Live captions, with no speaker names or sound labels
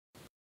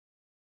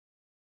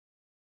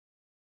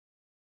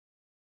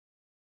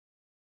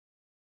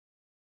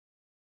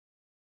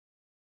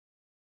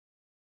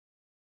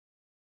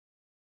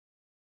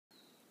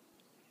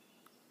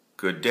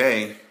Good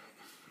day.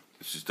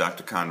 This is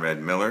Dr.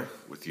 Conrad Miller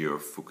with your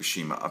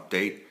Fukushima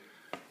update,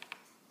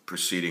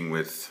 proceeding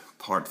with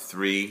part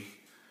 3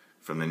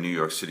 from the New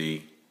York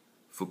City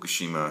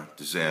Fukushima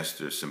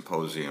Disaster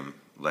Symposium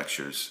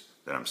lectures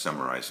that I'm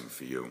summarizing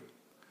for you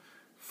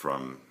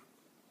from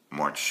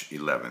March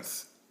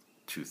 11th,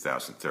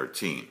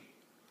 2013.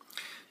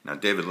 Now,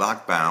 David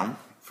Lochbaum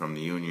from the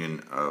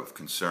Union of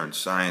Concerned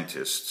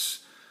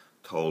Scientists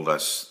told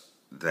us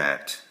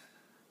that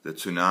the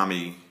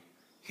tsunami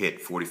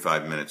hit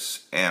 45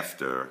 minutes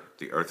after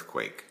the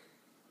earthquake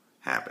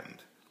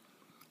happened.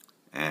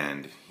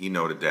 And he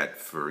noted that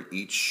for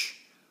each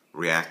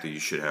reactor you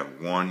should have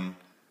one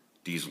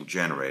diesel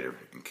generator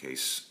in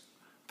case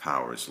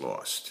power is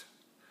lost.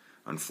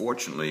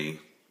 Unfortunately,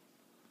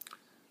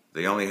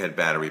 they only had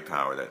battery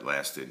power that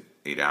lasted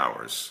 8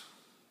 hours,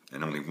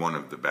 and only one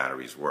of the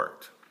batteries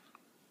worked.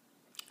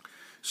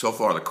 So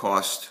far, the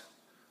cost,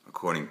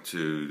 according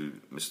to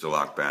Mr.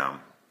 Lochbaum,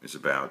 is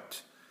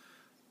about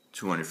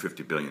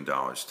 $250 billion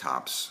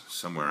tops,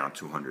 somewhere around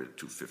 200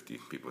 to 250,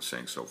 people are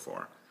saying so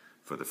far,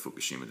 for the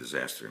Fukushima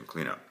disaster and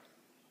cleanup.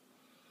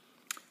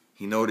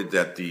 He noted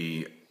that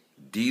the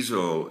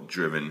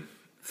diesel-driven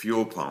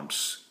fuel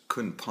pumps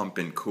couldn't pump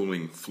in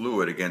cooling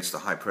fluid against the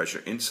high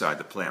pressure inside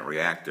the plant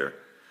reactor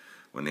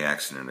when the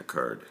accident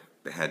occurred.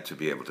 They had to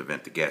be able to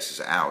vent the gases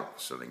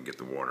out so they can get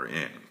the water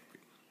in.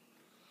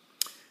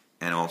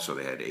 And also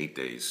they had 8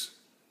 days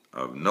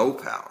of no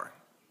power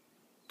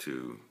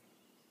to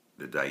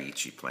the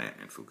Daiichi plant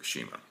in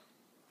Fukushima.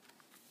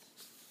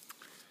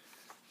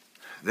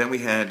 Then we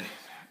had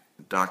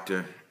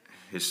Dr.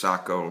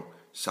 Hisako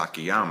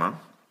Sakiyama.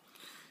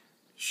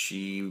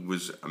 She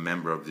was a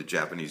member of the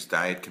Japanese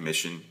Diet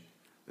Commission.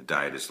 The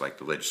Diet is like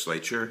the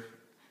legislature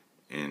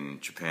in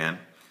Japan,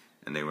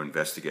 and they were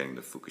investigating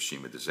the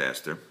Fukushima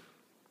disaster.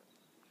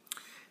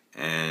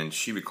 And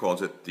she recalls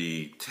that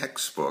the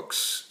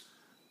textbooks,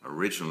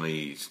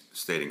 originally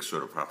stating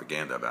sort of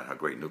propaganda about how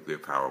great nuclear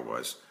power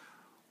was,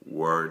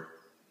 were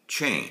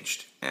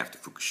changed after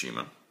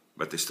Fukushima,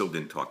 but they still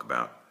didn't talk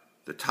about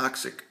the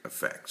toxic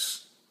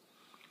effects.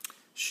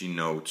 She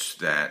notes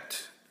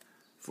that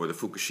for the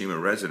Fukushima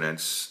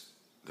residents,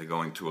 they're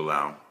going to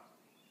allow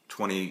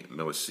 20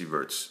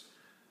 millisieverts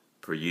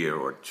per year,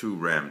 or 2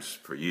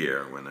 rems per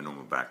year, when the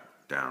normal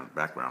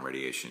background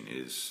radiation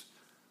is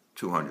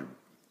 200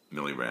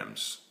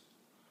 millirems.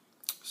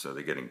 So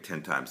they're getting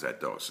 10 times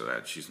that dose. So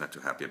that she's not too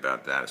happy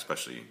about that,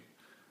 especially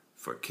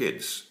for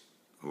kids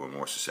who are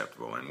more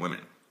susceptible, and women.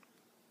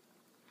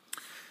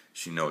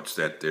 She notes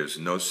that there's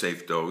no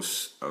safe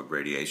dose of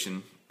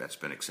radiation that's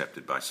been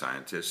accepted by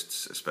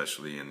scientists,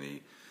 especially in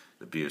the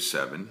Beer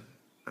 7.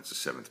 That's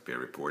the 7th Beer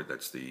report.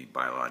 That's the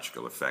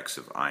biological effects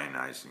of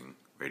ionizing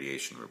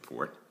radiation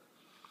report.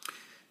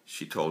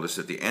 She told us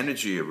that the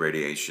energy of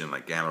radiation,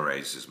 like gamma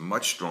rays, is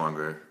much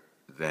stronger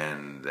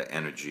than the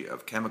energy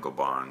of chemical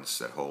bonds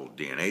that hold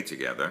DNA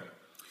together.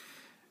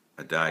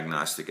 A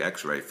diagnostic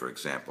X-ray, for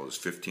example, is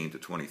 15 to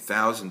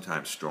 20,000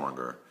 times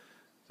stronger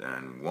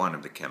than one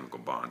of the chemical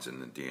bonds in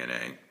the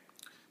DNA.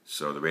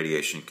 So the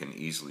radiation can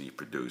easily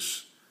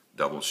produce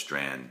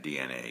double-strand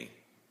DNA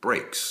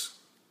breaks,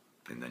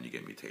 and then you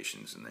get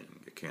mutations, and then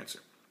you get cancer.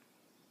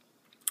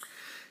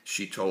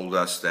 She told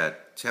us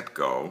that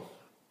TEPCO,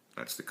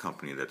 that's the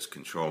company that's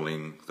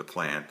controlling the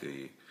plant,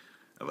 the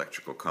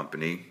electrical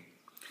company,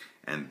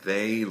 and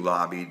they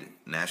lobbied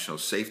national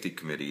safety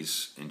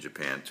committees in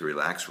Japan to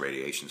relax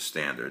radiation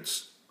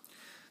standards.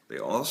 They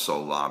also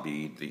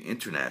lobbied the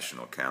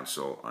International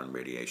Council on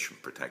Radiation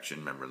Protection.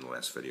 Remember in the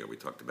last video we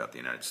talked about the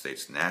United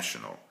States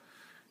National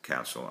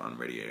Council on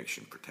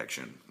Radiation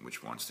Protection,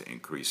 which wants to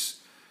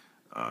increase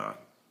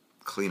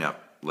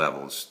cleanup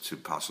levels to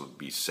possibly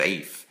be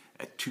safe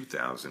at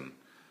 2,000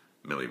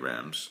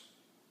 millirems.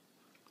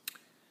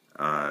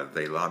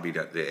 They lobbied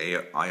at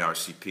the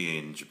IRCP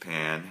in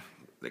Japan.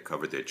 They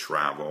covered their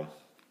travel,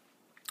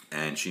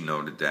 and she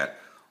noted that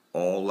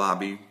all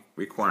lobby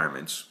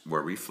requirements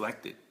were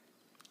reflected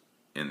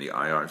in the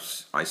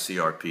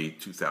ICRP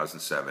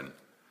 2007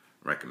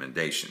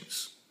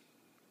 recommendations.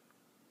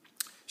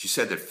 She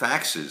said that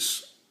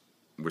faxes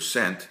were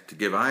sent to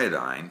give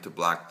iodine to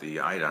block the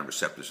iodine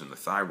receptors in the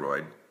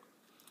thyroid,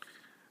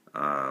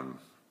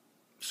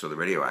 so the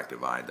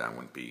radioactive iodine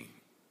wouldn't be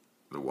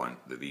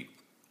the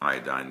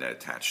iodine that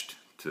attached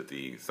to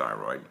the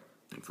thyroid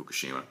in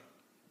Fukushima.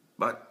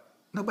 But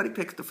nobody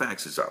picked the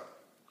faxes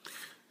up.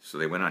 So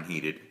they went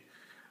unheeded,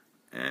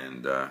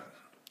 and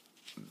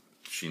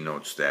she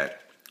notes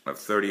that of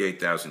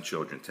 38,000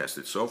 children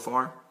tested so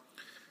far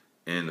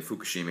in the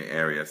Fukushima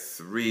area,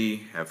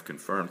 3 have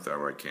confirmed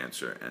thyroid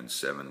cancer and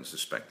 7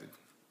 suspected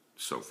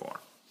so far.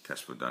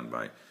 Tests were done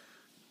by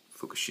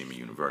Fukushima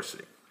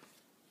University.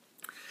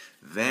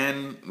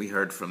 Then we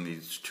heard from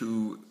these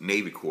 2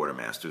 Navy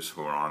quartermasters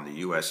who are on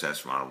the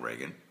USS Ronald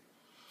Reagan,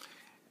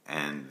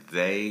 and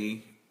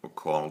they were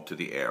called to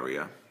the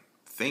area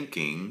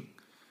thinking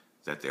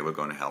that they were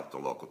going to help the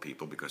local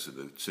people because of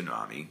the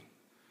tsunami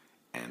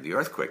and the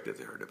earthquake that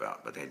they heard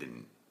about, but they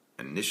didn't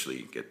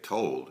initially get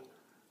told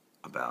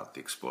about the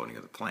exploding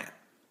of the plant.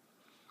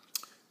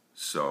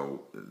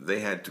 So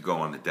they had to go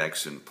on the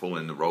decks and pull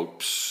in the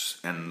ropes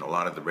and a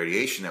lot of the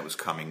radiation that was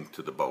coming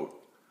to the boat,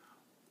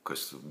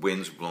 because the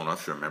winds were blowing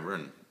offshore, remember,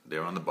 and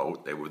they're on the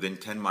boat. They were within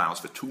 10 miles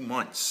for 2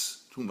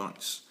 months. 2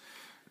 months.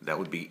 That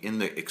would be in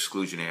the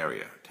exclusion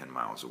area, 10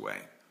 miles away.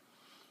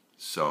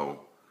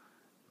 So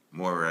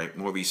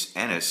Maurice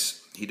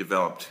Ennis, he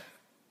developed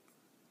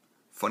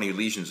funny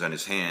lesions on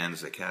his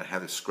hands. They had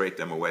to scrape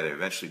them away. They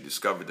eventually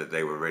discovered that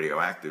they were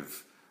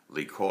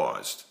radioactively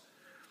caused.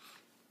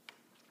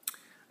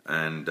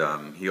 And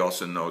he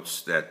also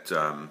notes that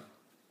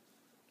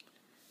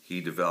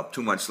he developed,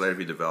 2 months later,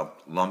 he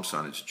developed lumps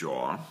on his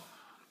jaw,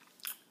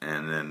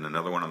 and then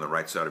another one on the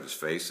right side of his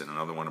face, and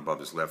another one above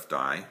his left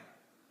eye.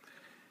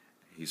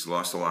 He's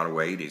lost a lot of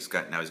weight.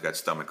 Now he's got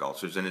stomach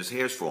ulcers, and his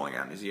hair's falling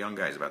out. He's a young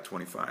guy. He's about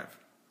 25.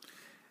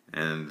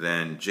 And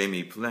then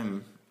Jamie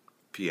Plym,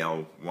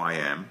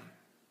 P-L-Y-M,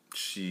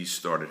 she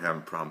started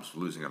having problems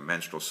losing a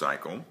menstrual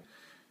cycle.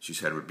 She's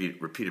had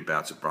repeated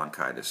bouts of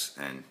bronchitis,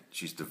 and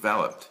she's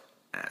developed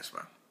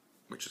asthma,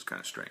 which is kind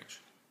of strange.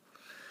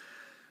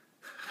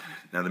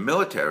 Now the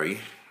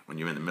military, when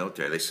you're in the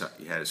military,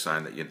 you had to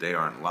sign that they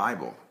aren't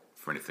liable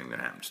for anything that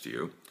happens to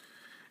you.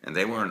 And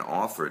they weren't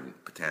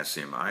offered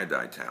potassium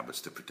iodide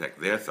tablets to protect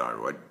their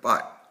thyroid,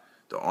 but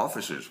the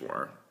officers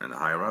were, and the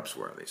higher-ups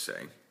were, they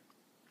say.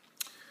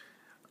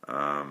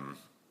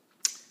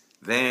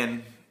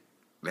 Then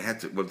they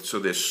had to, well, so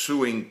they're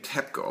suing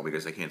TEPCO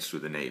because they can't sue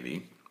the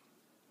Navy.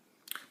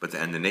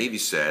 And the Navy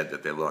said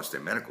that they lost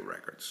their medical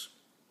records.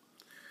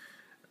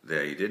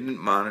 They didn't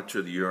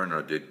monitor the urine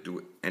or did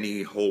do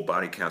any whole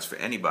body counts for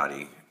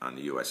anybody on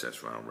the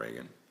USS Ronald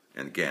Reagan.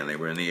 And again, they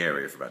were in the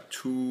area for about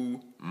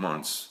 2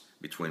 months,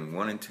 between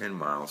 1 and 10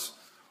 miles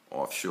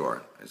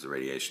offshore, as the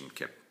radiation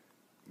kept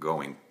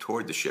going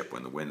toward the ship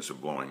when the winds were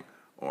blowing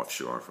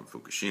offshore from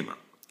Fukushima.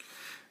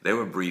 They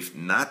were briefed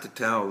not to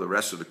tell the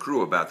rest of the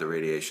crew about the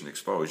radiation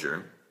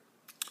exposure,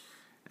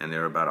 and there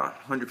were about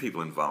 100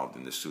 people involved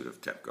in the suit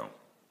of TEPCO.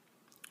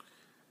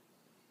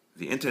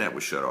 The internet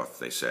was shut off,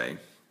 they say,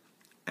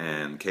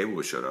 and cable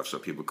was shut off so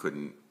people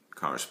couldn't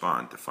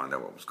correspond to find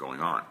out what was going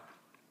on.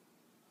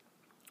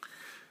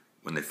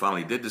 When they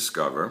finally did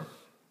discover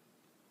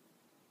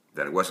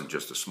that it wasn't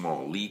just a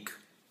small leak,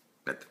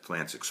 that the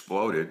plants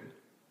exploded,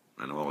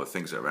 and all the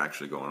things that were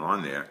actually going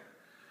on there,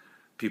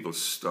 people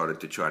started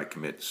to try to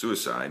commit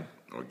suicide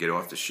or get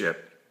off the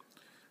ship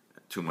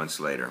 2 months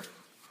later.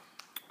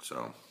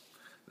 So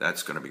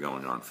that's going to be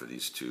going on for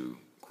these 2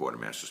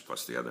 quartermasters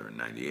plus the other in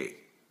 '98.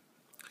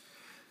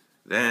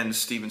 Then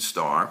Stephen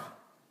Starr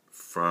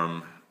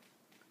from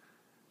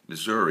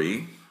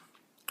Missouri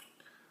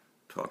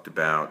talked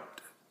about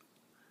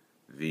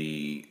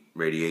the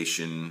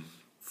radiation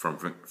from,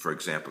 for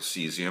example,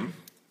 cesium.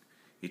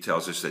 He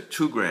tells us that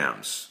 2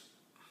 grams,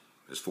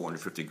 there's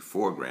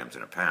 454 grams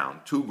in a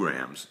pound, 2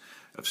 grams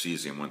of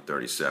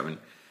cesium-137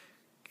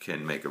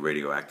 can make a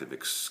radioactive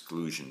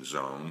exclusion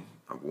zone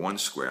of 1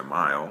 square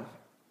mile,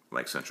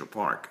 like Central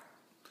Park.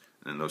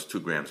 And those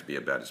 2 grams would be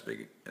about as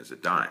big as a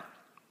dime.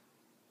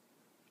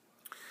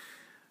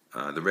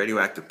 The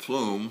radioactive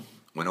plume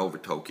went over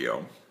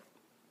Tokyo.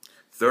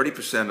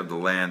 30% of the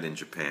land in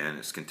Japan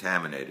is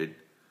contaminated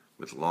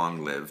with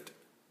long-lived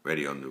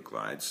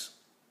radionuclides.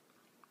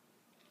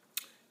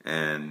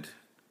 And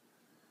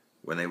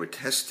when they were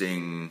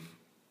testing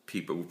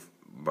people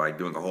by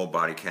doing a whole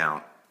body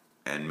count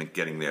and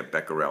getting their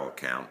becquerel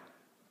count,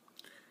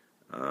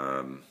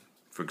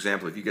 for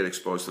example, if you get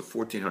exposed to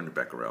 1,400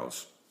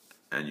 becquerels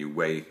and you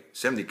weigh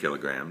 70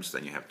 kilograms,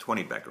 then you have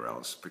 20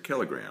 becquerels per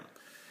kilogram.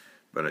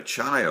 But a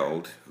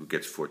child who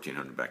gets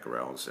 1,400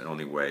 becquerels and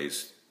only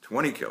weighs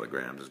 20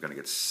 kilograms is going to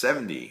get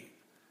 70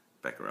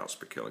 becquerels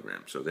per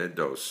kilogram. So their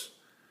dose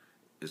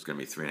is going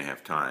to be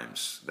 3.5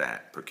 times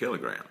that per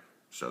kilogram.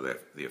 So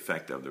that the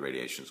effect of the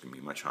radiation is going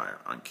to be much higher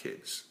on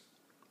kids.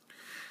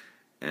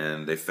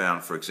 And they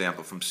found, for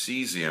example, from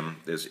cesium,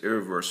 there's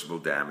irreversible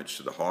damage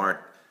to the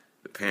heart,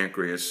 the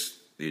pancreas,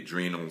 the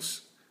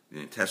adrenals,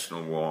 the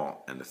intestinal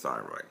wall, and the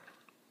thyroid.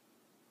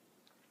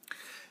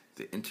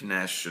 The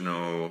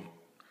International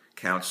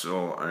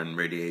Council on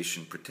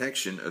Radiation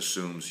Protection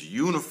assumes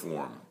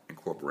uniform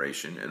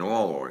incorporation in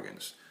all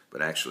organs,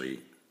 but actually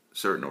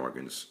certain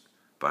organs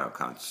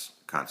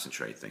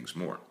bioconcentrate things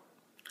more.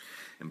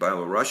 In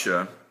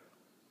Bielorussia,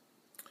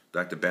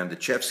 Dr.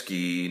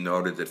 Bandichevsky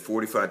noted that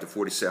 45 to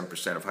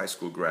 47% of high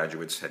school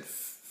graduates had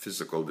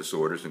physical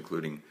disorders,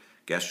 including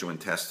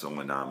gastrointestinal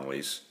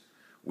anomalies,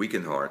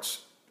 weakened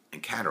hearts,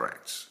 and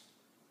cataracts.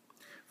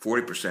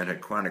 40%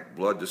 had chronic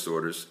blood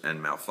disorders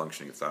and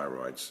malfunctioning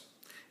thyroids,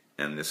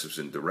 and this was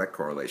in direct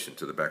correlation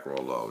to the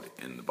becquerel load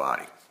in the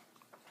body.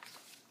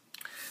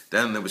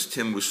 Then there was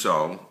Tim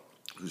Mousseau,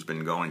 who's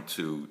been going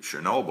to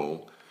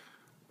Chernobyl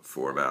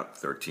for about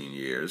 13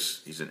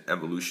 years. He's an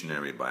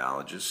evolutionary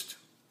biologist.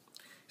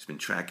 He's been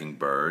tracking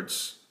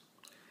birds,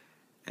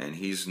 and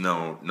he's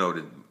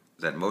noted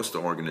that most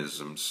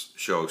organisms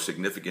show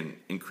significant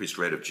increased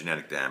rate of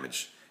genetic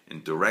damage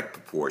in direct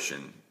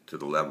proportion to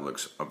the level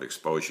of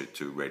exposure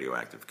to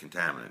radioactive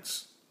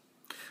contaminants.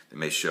 They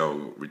may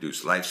show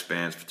reduced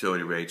lifespans,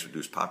 fertility rates,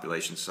 reduced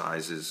population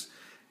sizes,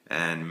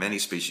 and many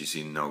species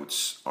he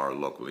notes are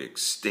locally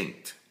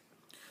extinct.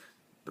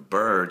 The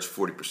birds,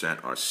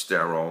 40% are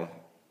sterile.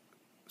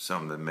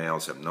 Some of the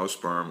males have no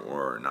sperm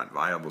or not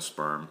viable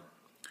sperm.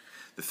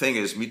 The thing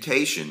is,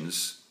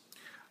 mutations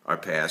are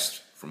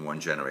passed from one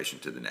generation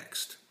to the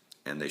next,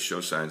 and they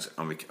show signs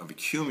of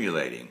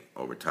accumulating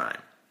over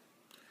time.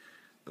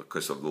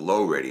 Because of the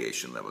low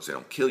radiation levels, they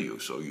don't kill you,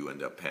 so you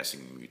end up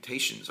passing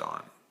mutations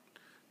on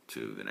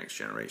to the next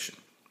generation.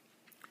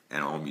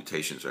 And all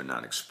mutations are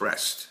not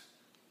expressed.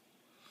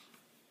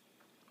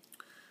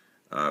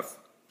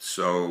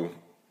 So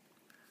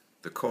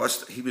the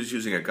cost, he was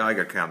using a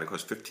Geiger count that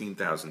cost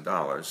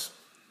 $15,000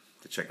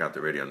 to check out the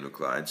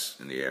radionuclides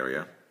in the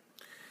area.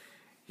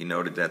 He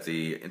noted that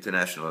the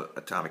International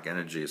Atomic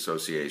Energy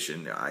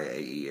Association, the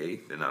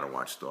IAEA, they're not a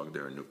watchdog,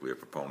 they're a nuclear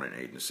proponent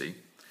agency,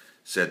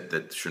 said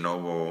that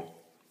Chernobyl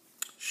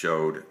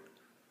showed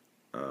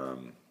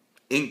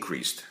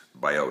increased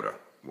biota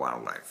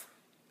wildlife.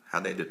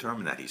 How'd they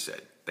determine that, he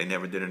said? They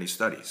never did any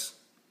studies.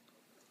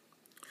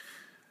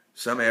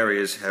 Some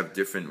areas have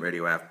different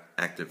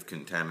radioactive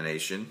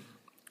contamination.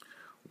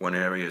 One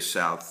area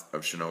south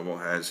of Chernobyl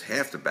has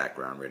half the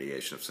background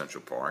radiation of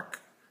Central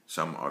Park.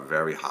 Some are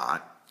very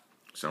hot,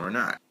 some are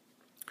not.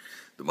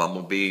 The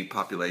bumblebee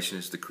population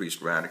has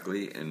decreased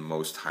radically in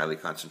most highly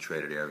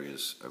concentrated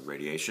areas of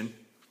radiation.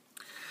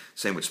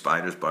 Same with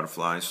spiders,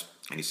 butterflies,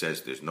 and he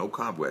says there's no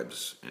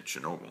cobwebs in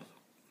Chernobyl,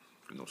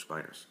 no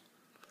spiders.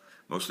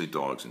 Mostly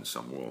dogs and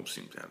some wolves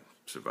seem to have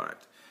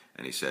survived.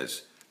 And he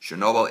says,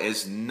 Chernobyl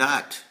is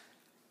not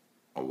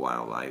a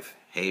wildlife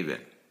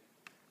haven.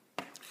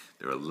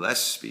 There are less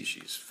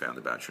species found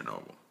about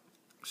Chernobyl,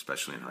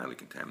 especially in highly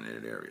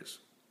contaminated areas.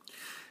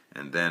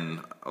 And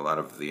then a lot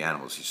of the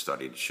animals he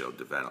studied showed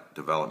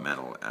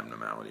developmental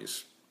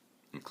abnormalities,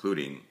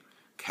 including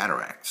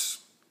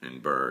cataracts in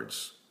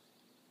birds.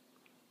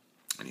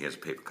 And he has a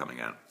paper coming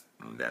out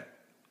on that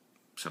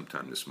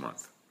sometime this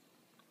month.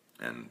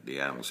 And the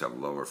animals have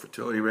lower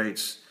fertility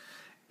rates,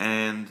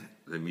 and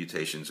the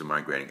mutations are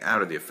migrating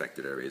out of the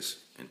affected areas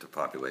into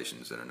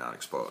populations that are not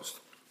exposed.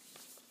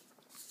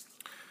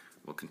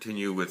 We'll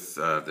continue with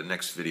the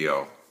next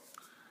video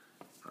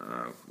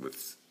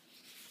with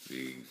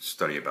the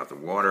study about the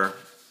water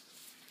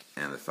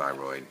and the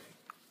thyroid,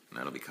 and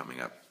that'll be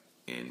coming up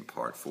in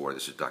part 4.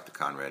 This is Dr.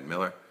 Conrad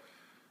Miller,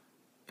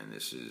 and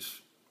this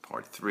is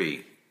part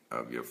 3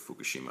 of your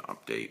Fukushima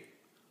update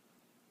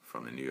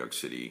from the New York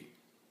City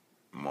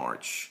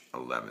March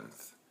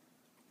 11th,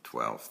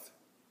 12th,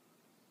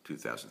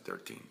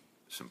 2013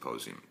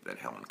 symposium that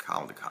Helen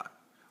Caldicott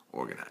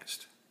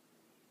organized.